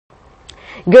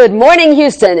Good morning,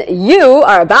 Houston. You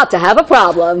are about to have a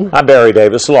problem. I'm Barry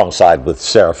Davis alongside with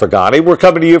Sarah Fagani. We're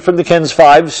coming to you from the KENS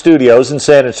 5 studios in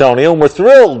San Antonio, and we're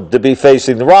thrilled to be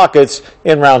facing the Rockets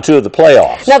in round 2 of the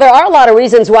playoffs. Now, there are a lot of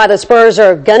reasons why the Spurs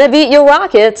are going to beat your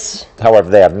Rockets.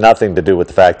 However, they have nothing to do with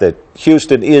the fact that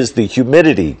Houston is the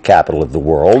humidity capital of the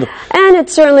world. And it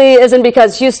certainly isn't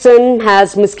because Houston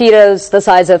has mosquitoes the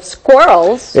size of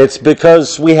squirrels. It's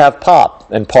because we have Pop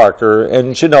and Parker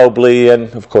and Ginobili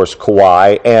and, of course,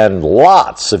 Kawhi and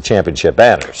lots of championship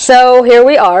banners. So here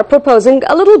we are proposing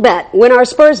a little bet. When our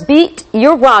Spurs beat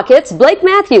your Rockets, Blake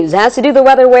Matthews has to do the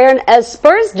weather wearing a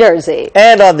Spurs jersey.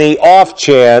 And on the off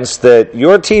chance that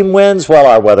your team wins, well,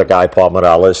 our weather guy, Paul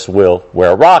Morales, will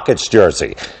wear a Rockets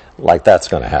jersey. Like that's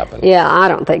going to happen. Yeah, I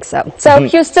don't think so. So,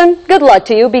 Houston, good luck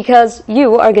to you because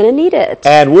you are going to need it.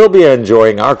 And we'll be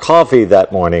enjoying our coffee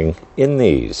that morning in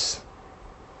these.